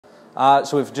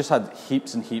So we've just had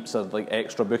heaps and heaps of like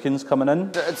extra bookings coming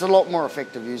in. It's a lot more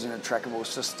effective using a trackable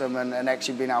system and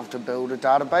actually being able to build a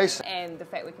database. And the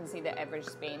fact we can see the average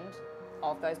spend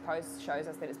of those posts shows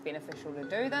us that it's beneficial to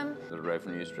do them. The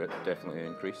revenue's definitely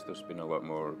increased. There's been a lot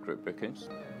more group bookings.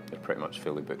 They're pretty much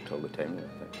fully booked all the time,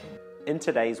 I think. In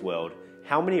today's world,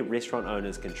 how many restaurant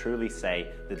owners can truly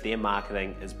say that their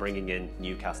marketing is bringing in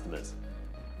new customers?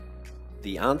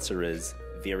 The answer is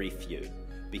very few,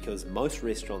 because most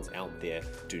restaurants out there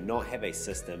do not have a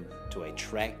system to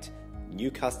attract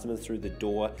new customers through the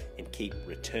door and keep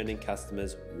returning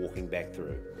customers walking back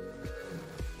through.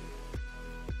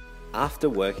 After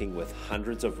working with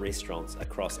hundreds of restaurants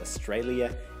across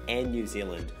Australia and New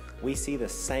Zealand, we see the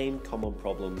same common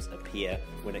problems appear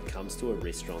when it comes to a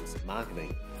restaurant's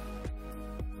marketing.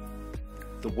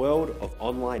 The world of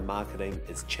online marketing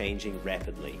is changing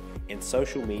rapidly, and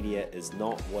social media is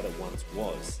not what it once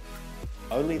was.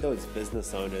 Only those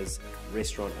business owners,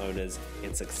 restaurant owners,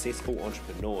 and successful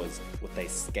entrepreneurs with a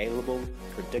scalable,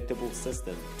 predictable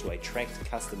system to attract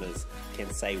customers can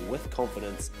say with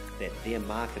confidence that their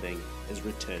marketing is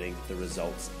returning the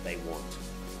results they want.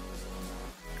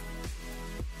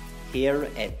 Here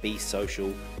at Be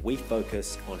Social, we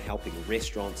focus on helping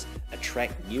restaurants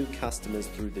attract new customers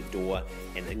through the door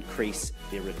and increase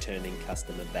their returning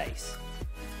customer base.